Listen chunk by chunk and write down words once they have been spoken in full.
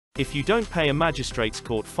If you don't pay a magistrate's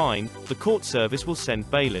court fine, the court service will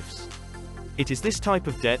send bailiffs. It is this type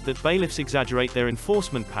of debt that bailiffs exaggerate their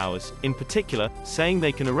enforcement powers, in particular, saying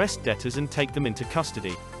they can arrest debtors and take them into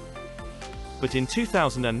custody. But in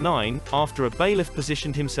 2009, after a bailiff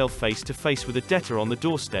positioned himself face to face with a debtor on the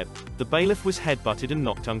doorstep, the bailiff was headbutted and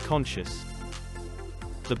knocked unconscious.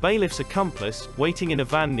 The bailiff's accomplice, waiting in a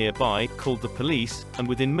van nearby, called the police, and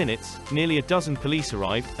within minutes, nearly a dozen police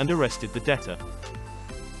arrived and arrested the debtor.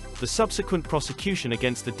 The subsequent prosecution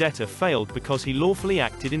against the debtor failed because he lawfully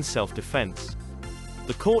acted in self-defense.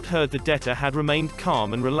 The court heard the debtor had remained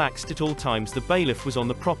calm and relaxed at all times the bailiff was on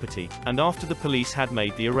the property, and after the police had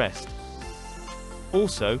made the arrest.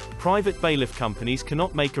 Also, private bailiff companies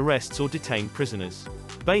cannot make arrests or detain prisoners.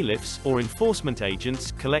 Bailiffs, or enforcement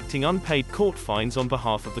agents, collecting unpaid court fines on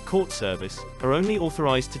behalf of the court service, are only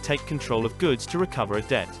authorized to take control of goods to recover a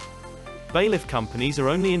debt. Bailiff companies are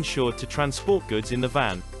only insured to transport goods in the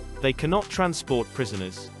van. They cannot transport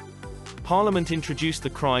prisoners. Parliament introduced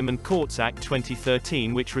the Crime and Courts Act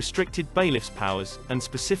 2013, which restricted bailiffs' powers, and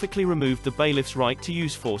specifically removed the bailiff's right to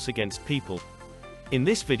use force against people. In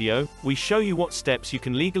this video, we show you what steps you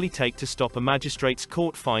can legally take to stop a magistrate's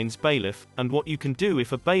court fines bailiff, and what you can do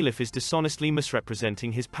if a bailiff is dishonestly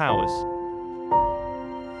misrepresenting his powers.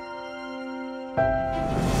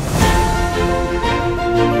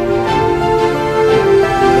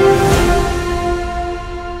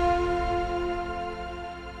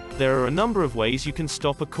 There are a number of ways you can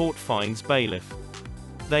stop a court fines bailiff.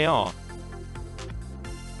 They are: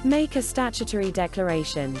 make a statutory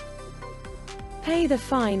declaration, pay the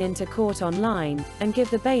fine into court online, and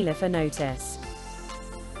give the bailiff a notice,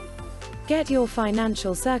 get your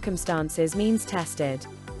financial circumstances means tested,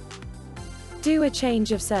 do a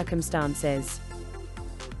change of circumstances,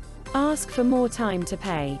 ask for more time to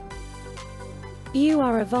pay, you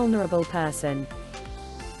are a vulnerable person,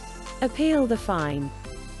 appeal the fine,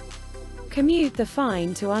 commute the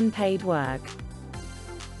fine to unpaid work,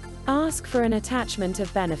 ask for an attachment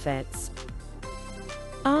of benefits,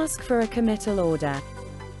 ask for a committal order,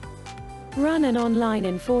 run an online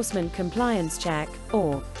enforcement compliance check,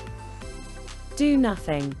 or do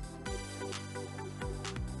nothing.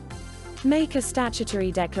 Make a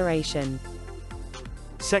statutory declaration.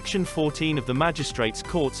 Section 14 of the Magistrates'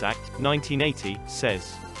 Courts Act, 1980,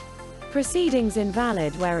 says, proceedings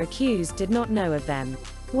invalid where accused did not know of them.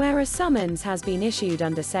 Where a summons has been issued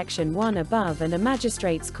under Section 1 above and a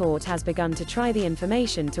magistrate's court has begun to try the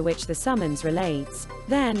information to which the summons relates,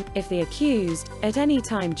 then, if the accused, at any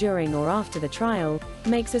time during or after the trial,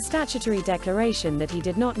 makes a statutory declaration that he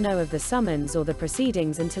did not know of the summons or the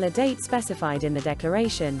proceedings until a date specified in the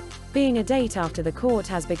declaration, being a date after the court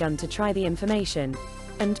has begun to try the information,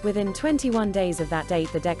 and, within 21 days of that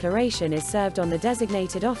date the declaration is served on the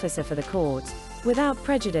designated officer for the court, without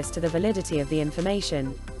prejudice to the validity of the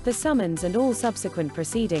information, the summons and all subsequent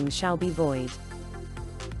proceedings shall be void.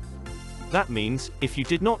 That means, if you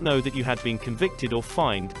did not know that you had been convicted or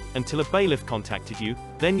fined, until a bailiff contacted you,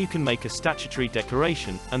 then you can make a statutory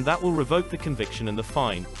declaration, and that will revoke the conviction and the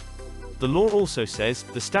fine. The law also says,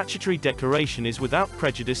 the statutory declaration is without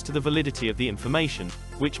prejudice to the validity of the information,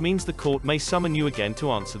 which means the court may summon you again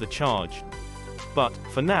to answer the charge. But,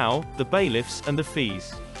 for now, the bailiffs and the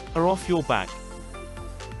fees are off your back.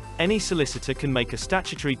 Any solicitor can make a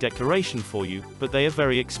statutory declaration for you, but they are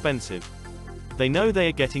very expensive. They know they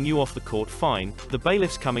are getting you off the court fine, the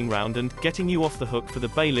bailiff's coming round and getting you off the hook for the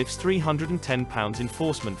bailiff's £310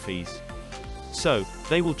 enforcement fees. So,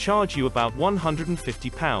 they will charge you about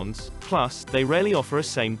 £150, plus, they rarely offer a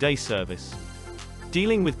same-day service.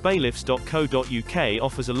 Dealing with bailiffs.co.uk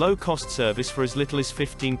offers a low-cost service for as little as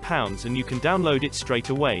 £15, and you can download it straight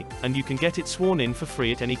away, and you can get it sworn in for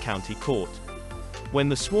free at any county court. When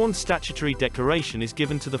the sworn statutory declaration is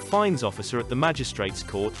given to the fines officer at the magistrate's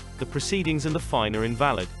court, the proceedings and the fine are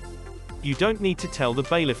invalid. You don't need to tell the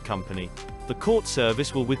bailiff company. The court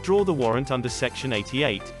service will withdraw the warrant under Section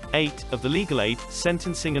 88(8) of the Legal Aid,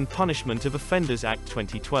 Sentencing and Punishment of Offenders Act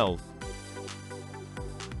 2012.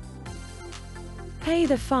 Pay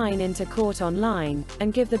the fine into court online,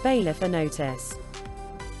 and give the bailiff a notice.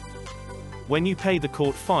 When you pay the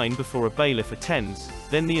court fine before a bailiff attends,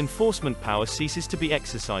 then the enforcement power ceases to be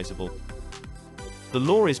exercisable. The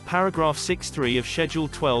law is paragraph 6(3) of Schedule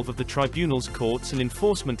 12 of the Tribunals Courts and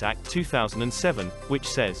Enforcement Act 2007, which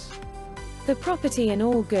says, the property and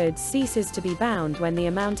all goods ceases to be bound when the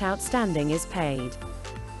amount outstanding is paid.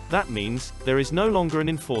 That means, there is no longer an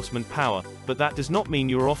enforcement power, but that does not mean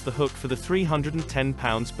you are off the hook for the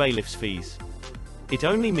 £310 bailiff's fees. It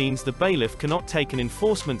only means the bailiff cannot take an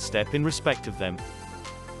enforcement step in respect of them.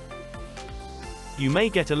 You may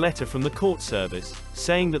get a letter from the court service,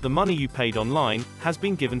 saying that the money you paid online has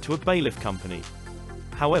been given to a bailiff company.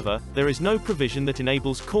 However, there is no provision that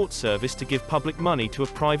enables court service to give public money to a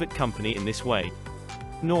private company in this way.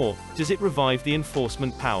 Nor does it revive the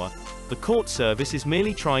enforcement power. The court service is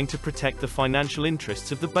merely trying to protect the financial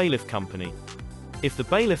interests of the bailiff company. If the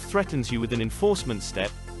bailiff threatens you with an enforcement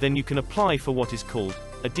step, then you can apply for what is called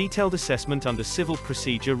a detailed assessment under Civil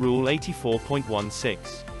Procedure Rule 84.16.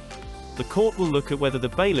 The court will look at whether the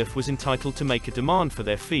bailiff was entitled to make a demand for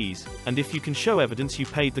their fees, and if you can show evidence you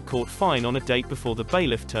paid the court fine on a date before the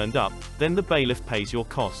bailiff turned up, then the bailiff pays your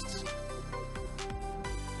costs.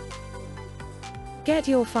 Get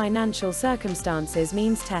your financial circumstances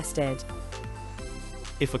means tested.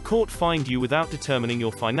 If a court fined you without determining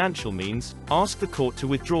your financial means, ask the court to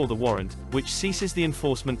withdraw the warrant, which ceases the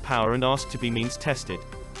enforcement power, and ask to be means tested.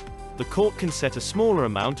 The court can set a smaller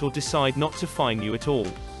amount or decide not to fine you at all.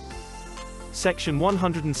 Section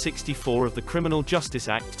 164 of the Criminal Justice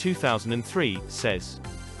Act 2003 says,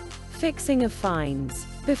 Fixing of fines.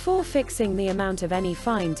 Before fixing the amount of any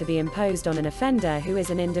fine to be imposed on an offender who is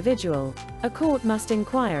an individual, a court must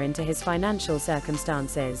inquire into his financial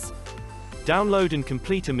circumstances. Download and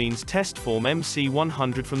complete a means test form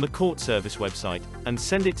MC100 from the court service website, and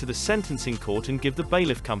send it to the sentencing court and give the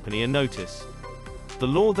bailiff company a notice. The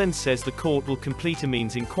law then says the court will complete a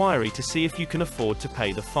means inquiry to see if you can afford to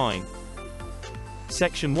pay the fine.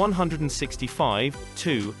 Section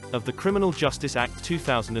 165(2) of the Criminal Justice Act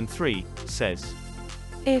 2003 says,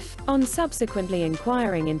 If, on subsequently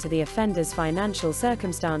inquiring into the offender's financial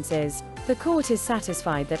circumstances, the court is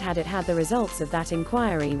satisfied that had it had the results of that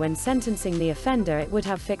inquiry when sentencing the offender it would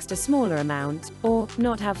have fixed a smaller amount, or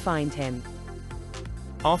not have fined him.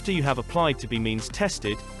 After you have applied to be means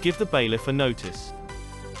tested, give the bailiff a notice.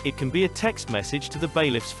 It can be a text message to the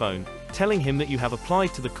bailiff's phone, telling him that you have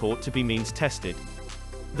applied to the court to be means tested.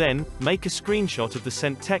 Then, make a screenshot of the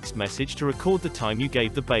sent text message to record the time you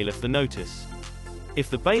gave the bailiff the notice. If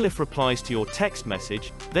the bailiff replies to your text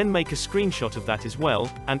message, then make a screenshot of that as well,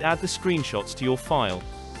 and add the screenshots to your file.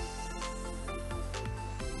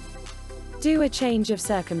 Do a change of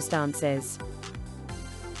circumstances.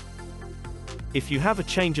 If you have a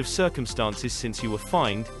change of circumstances since you were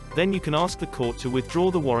fined, then you can ask the court to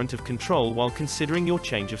withdraw the warrant of control while considering your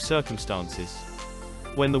change of circumstances.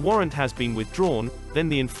 When the warrant has been withdrawn, then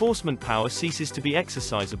the enforcement power ceases to be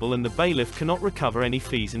exercisable and the bailiff cannot recover any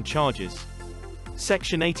fees and charges.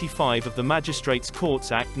 Section 85 of the Magistrates'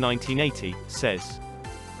 Courts Act 1980 says,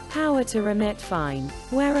 Power to remit fine.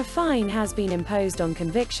 Where a fine has been imposed on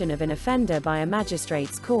conviction of an offender by a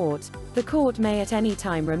magistrate's court, the court may at any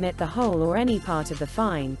time remit the whole or any part of the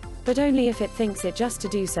fine, but only if it thinks it just to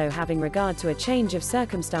do so, having regard to a change of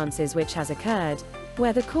circumstances which has occurred,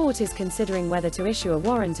 where the court is considering whether to issue a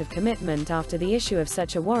warrant of commitment after the issue of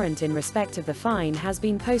such a warrant in respect of the fine has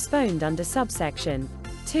been postponed under subsection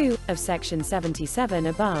 2 of section 77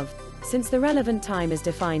 above, since the relevant time is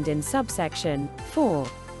defined in subsection 4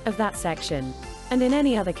 of that section, and in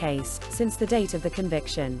any other case, since the date of the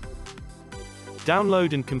conviction.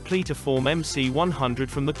 Download and complete a form MC100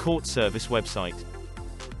 from the court service website.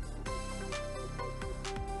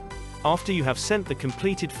 After you have sent the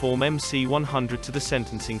completed form MC100 to the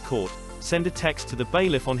sentencing court, send a text to the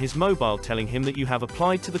bailiff on his mobile telling him that you have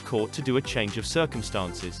applied to the court to do a change of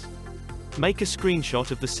circumstances. Make a screenshot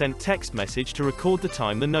of the sent text message to record the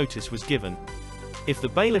time the notice was given. If the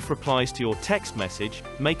bailiff replies to your text message,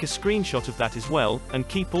 make a screenshot of that as well, and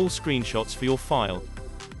keep all screenshots for your file.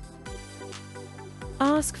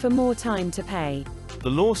 Ask for more time to pay. The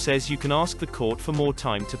law says you can ask the court for more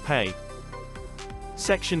time to pay.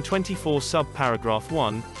 Section 24 sub-paragraph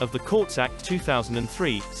 1 of the Courts Act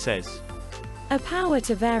 2003 says, A power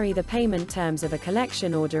to vary the payment terms of a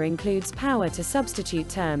collection order includes power to substitute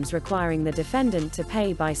terms requiring the defendant to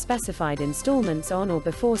pay by specified installments on or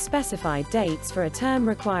before specified dates for a term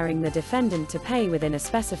requiring the defendant to pay within a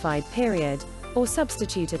specified period, or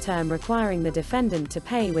substitute a term requiring the defendant to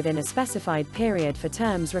pay within a specified period for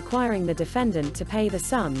terms requiring the defendant to pay the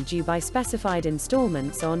sum due by specified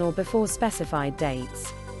installments on or before specified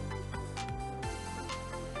dates.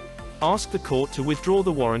 Ask the court to withdraw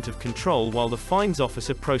the warrant of control while the fines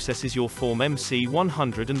officer processes your form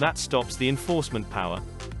MC100, and that stops the enforcement power.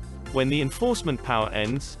 When the enforcement power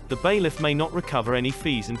ends, the bailiff may not recover any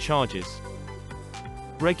fees and charges.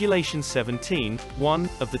 Regulation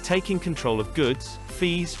 17(1) of the Taking Control of Goods,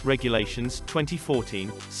 Fees, Regulations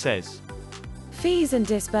 2014, says, Fees and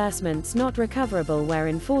disbursements not recoverable where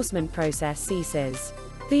enforcement process ceases.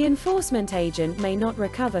 The enforcement agent may not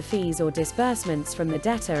recover fees or disbursements from the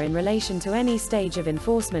debtor in relation to any stage of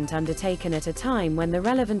enforcement undertaken at a time when the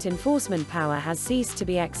relevant enforcement power has ceased to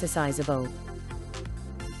be exercisable.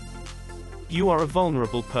 You are a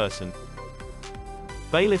vulnerable person.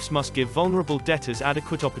 Bailiffs must give vulnerable debtors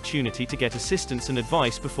adequate opportunity to get assistance and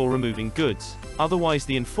advice before removing goods, otherwise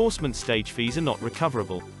the enforcement stage fees are not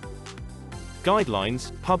recoverable.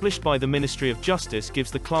 Guidelines, published by the Ministry of Justice,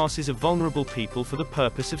 gives the classes of vulnerable people for the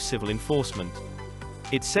purpose of civil enforcement.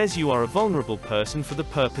 It says you are a vulnerable person for the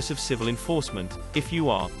purpose of civil enforcement, if you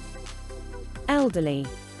are elderly,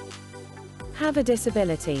 have a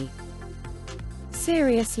disability,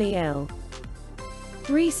 seriously ill,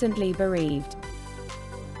 recently bereaved,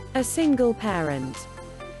 a single parent,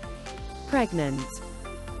 pregnant,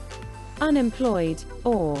 unemployed,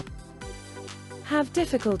 or have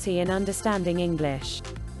difficulty in understanding English.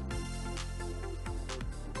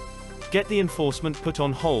 Get the enforcement put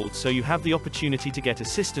on hold so you have the opportunity to get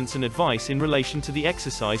assistance and advice in relation to the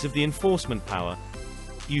exercise of the enforcement power.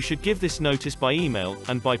 You should give this notice by email,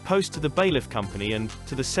 and by post to the bailiff company and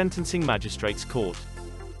to the sentencing magistrate's court.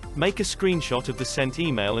 Make a screenshot of the sent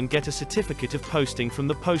email and get a certificate of posting from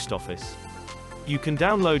the post office. You can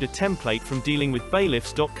download a template from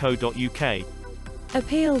dealingwithbailiffs.co.uk.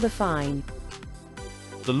 Appeal the fine.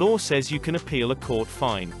 The law says you can appeal a court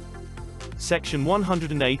fine. Section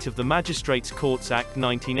 108 of the Magistrates' Courts Act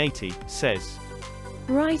 1980 says,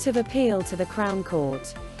 Right of appeal to the Crown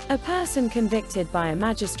Court. A person convicted by a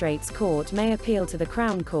magistrate's court may appeal to the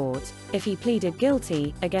Crown Court, if he pleaded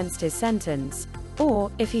guilty, against his sentence,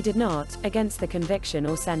 or, if he did not, against the conviction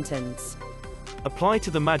or sentence. Apply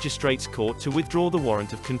to the Magistrates' Court to withdraw the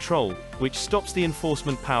warrant of control, which stops the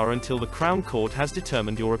enforcement power until the Crown Court has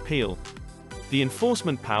determined your appeal. The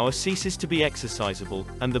enforcement power ceases to be exercisable,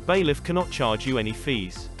 and the bailiff cannot charge you any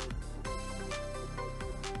fees.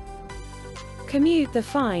 Commute the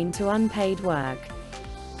fine to unpaid work.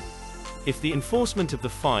 If the enforcement of the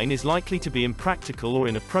fine is likely to be impractical or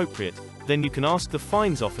inappropriate, then you can ask the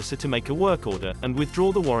fines officer to make a work order and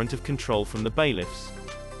withdraw the warrant of control from the bailiffs.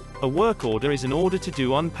 A work order is an order to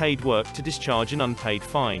do unpaid work to discharge an unpaid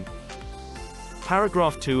fine.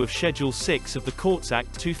 Paragraph 2 of Schedule 6 of the Courts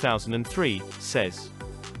Act 2003 says,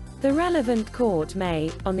 The relevant court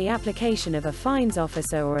may, on the application of a fines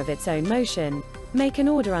officer or of its own motion, make an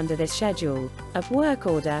order under this schedule, a work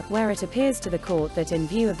order, where it appears to the court that in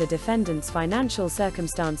view of the defendant's financial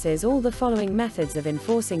circumstances all the following methods of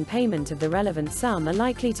enforcing payment of the relevant sum are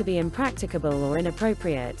likely to be impracticable or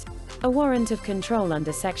inappropriate. A warrant of control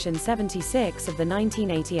under Section 76 of the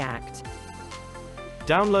 1980 Act.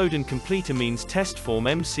 Download and complete a means test form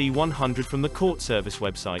MC100 from the court service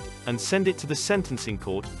website, and send it to the sentencing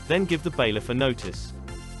court, then give the bailiff a notice.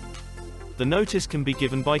 The notice can be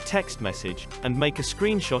given by text message, and make a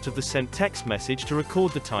screenshot of the sent text message to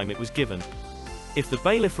record the time it was given. If the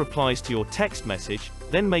bailiff replies to your text message,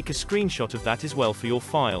 then make a screenshot of that as well for your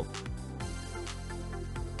file.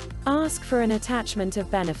 Ask for an attachment of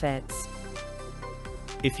benefits.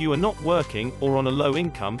 If you are not working, or on a low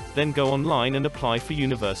income, then go online and apply for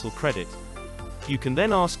universal credit. You can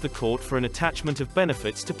then ask the court for an attachment of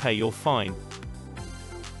benefits to pay your fine.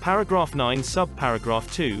 Paragraph 9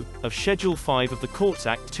 subparagraph 2, of Schedule 5 of the Courts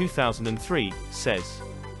Act 2003, says,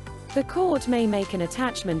 The court may make an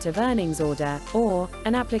attachment of earnings order, or,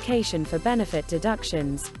 an application for benefit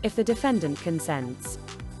deductions, if the defendant consents.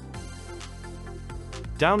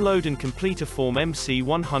 Download and complete a form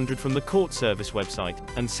MC100 from the court service website,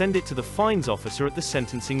 and send it to the fines officer at the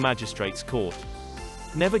sentencing magistrate's court.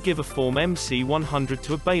 Never give a form MC100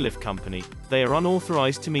 to a bailiff company, they are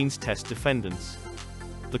unauthorized to means test defendants.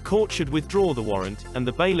 The court should withdraw the warrant, and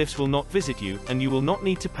the bailiffs will not visit you, and you will not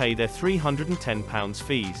need to pay their £310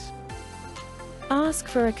 fees. Ask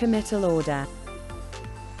for a committal order.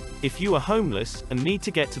 If you are homeless, and need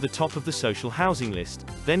to get to the top of the social housing list,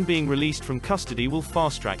 then being released from custody will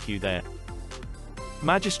fast-track you there.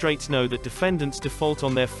 Magistrates know that defendants default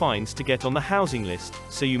on their fines to get on the housing list,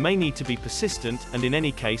 so you may need to be persistent, and in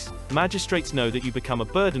any case, magistrates know that you become a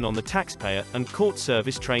burden on the taxpayer, and court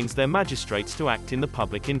service trains their magistrates to act in the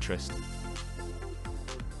public interest.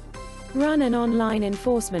 Run an online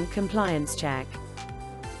enforcement compliance check.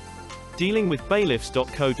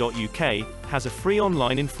 Dealingwithbailiffs.co.uk has a free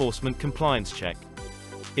online enforcement compliance check.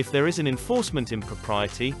 If there is an enforcement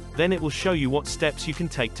impropriety, then it will show you what steps you can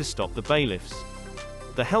take to stop the bailiffs.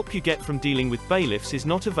 The help you get from dealing with bailiffs is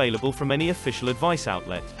not available from any official advice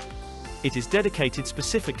outlet. It is dedicated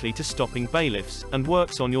specifically to stopping bailiffs, and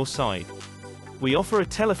works on your side. We offer a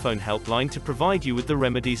telephone helpline to provide you with the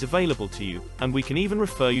remedies available to you, and we can even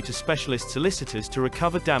refer you to specialist solicitors to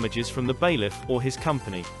recover damages from the bailiff or his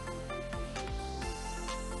company.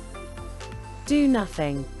 Do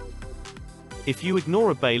nothing. If you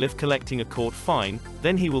ignore a bailiff collecting a court fine,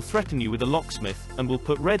 then he will threaten you with a locksmith, and will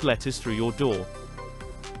put red letters through your door.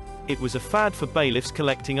 It was a fad for bailiffs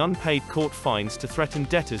collecting unpaid court fines to threaten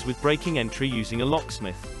debtors with breaking entry using a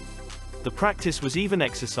locksmith. The practice was even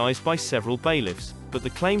exercised by several bailiffs, but the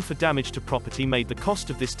claim for damage to property made the cost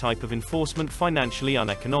of this type of enforcement financially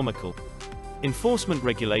uneconomical. Enforcement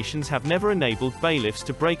regulations have never enabled bailiffs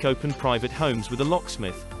to break open private homes with a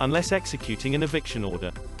locksmith, unless executing an eviction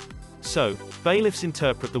order. So, bailiffs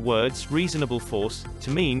interpret the words reasonable force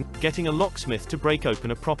to mean getting a locksmith to break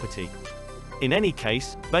open a property. In any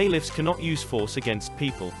case, bailiffs cannot use force against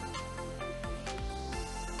people.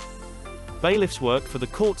 Bailiffs work for the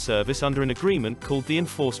court service under an agreement called the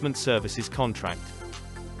Enforcement Services Contract.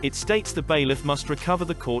 It states the bailiff must recover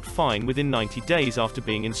the court fine within 90 days after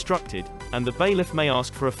being instructed, and the bailiff may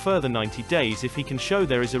ask for a further 90 days if he can show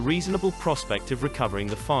there is a reasonable prospect of recovering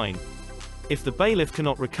the fine. If the bailiff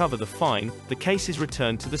cannot recover the fine, the case is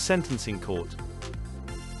returned to the sentencing court.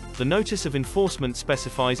 The notice of enforcement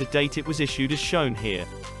specifies a date it was issued as shown here.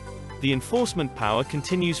 The enforcement power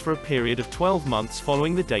continues for a period of 12 months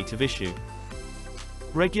following the date of issue.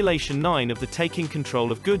 Regulation 9 of the Taking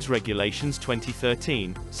Control of Goods Regulations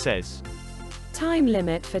 2013 says, time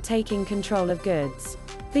limit for taking control of goods.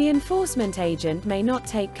 The enforcement agent may not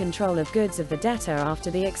take control of goods of the debtor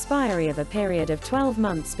after the expiry of a period of 12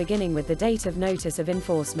 months beginning with the date of notice of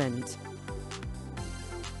enforcement.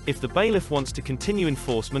 If the bailiff wants to continue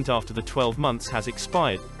enforcement after the 12 months has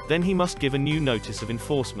expired, then he must give a new notice of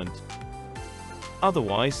enforcement.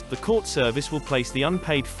 Otherwise, the court service will place the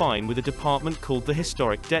unpaid fine with a department called the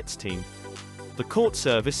Historic Debts Team. The court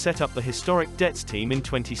service set up the Historic Debts Team in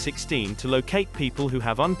 2016 to locate people who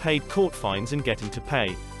have unpaid court fines and get them to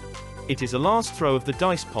pay. It is a last throw of the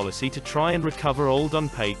dice policy to try and recover old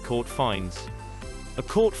unpaid court fines. A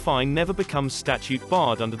court fine never becomes statute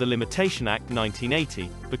barred under the Limitation Act 1980,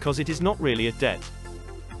 because it is not really a debt.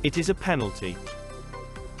 It is a penalty.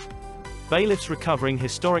 Bailiffs recovering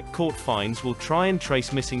historic court fines will try and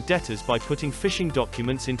trace missing debtors by putting phishing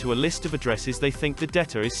documents into a list of addresses they think the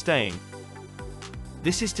debtor is staying.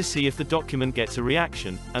 This is to see if the document gets a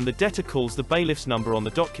reaction, and the debtor calls the bailiff's number on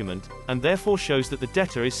the document, and therefore shows that the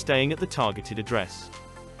debtor is staying at the targeted address.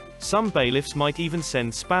 Some bailiffs might even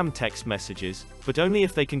send spam text messages, but only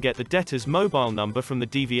if they can get the debtor's mobile number from the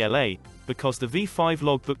DVLA, because the V5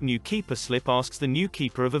 logbook new keeper slip asks the new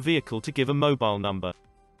keeper of a vehicle to give a mobile number.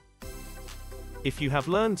 If you have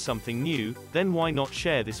learned something new, then why not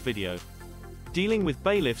share this video?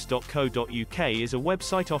 Dealingwithbailiffs.co.uk is a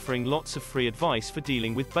website offering lots of free advice for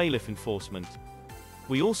dealing with bailiff enforcement.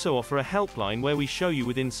 We also offer a helpline where we show you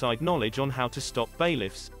with inside knowledge on how to stop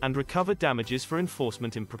bailiffs, and recover damages for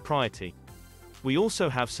enforcement impropriety. We also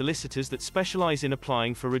have solicitors that specialize in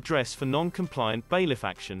applying for redress for non-compliant bailiff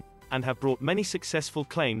action, and have brought many successful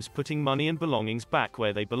claims putting money and belongings back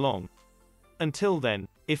where they belong. Until then,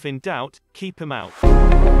 if in doubt, keep 'em out.